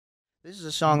This is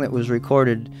a song that was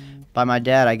recorded by my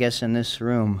dad, I guess, in this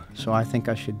room, so I think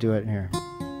I should do it here.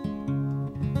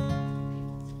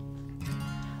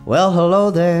 Well, hello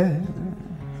there.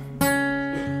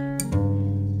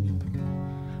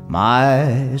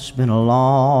 It's been a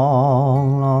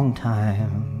long, long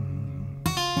time.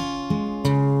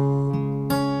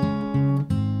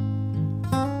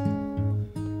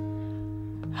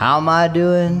 How am I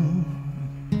doing?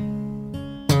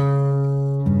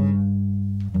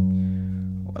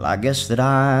 Well, I guess that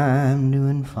I'm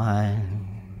doing fine.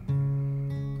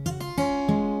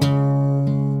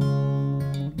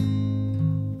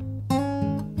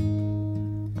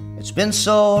 It's been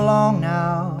so long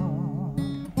now,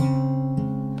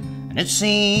 and it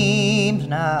seems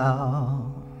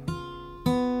now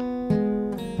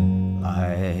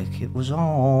like it was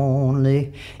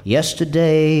only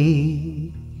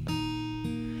yesterday.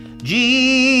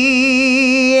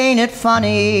 Gee, ain't it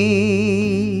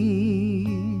funny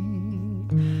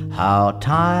how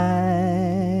time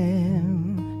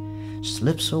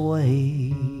slips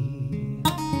away?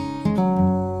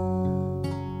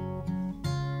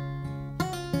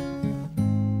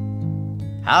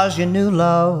 How's your new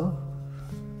love?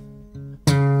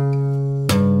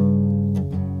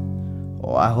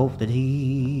 Oh, I hope that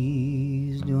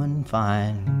he's doing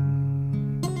fine.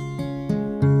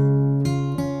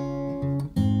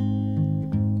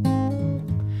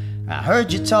 I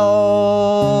heard you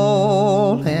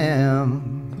told him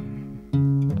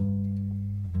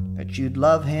that you'd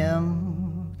love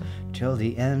him till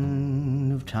the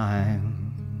end of time.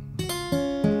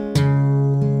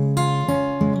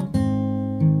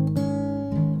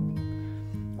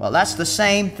 Well, that's the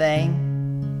same thing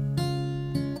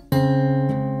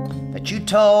that you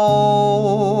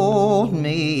told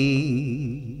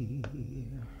me.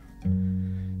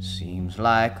 Seems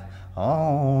like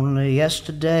only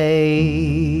yesterday.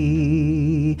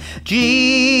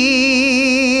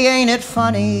 Gee, ain't it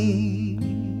funny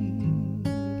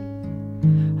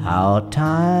how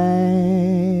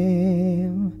time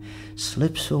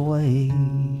slips away?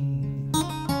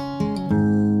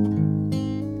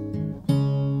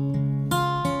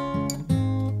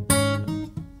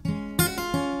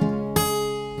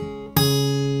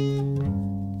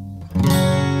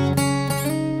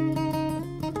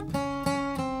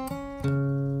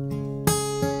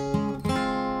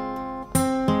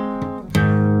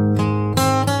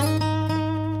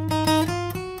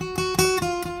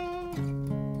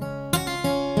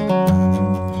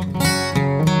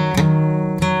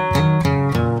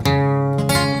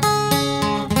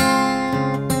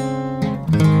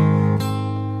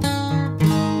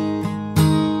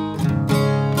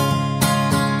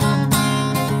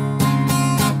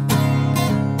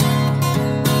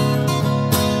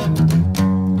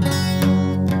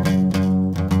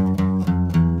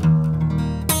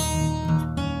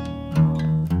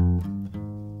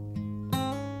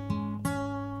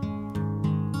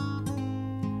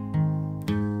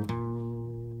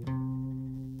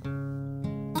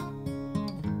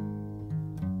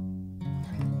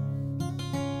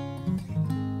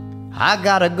 I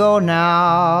gotta go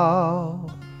now.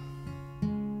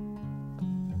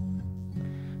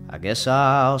 I guess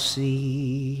I'll see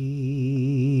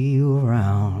you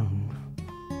around.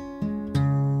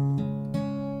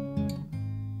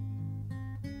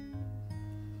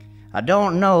 I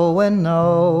don't know when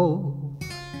though.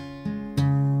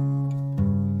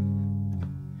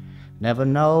 Never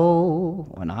know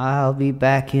when I'll be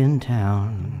back in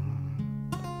town.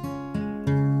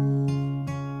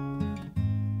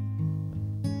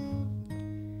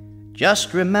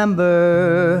 Just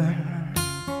remember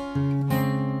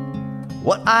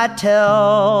what I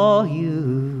tell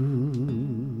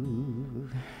you,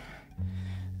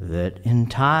 that in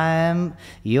time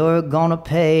you're gonna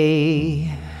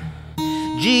pay.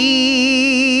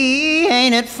 Gee,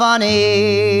 ain't it funny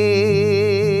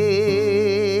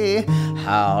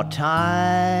how time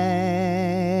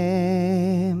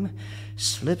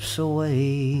slips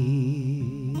away?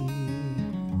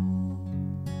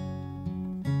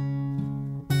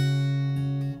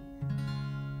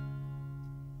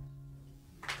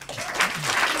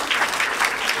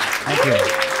 Thank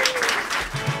you.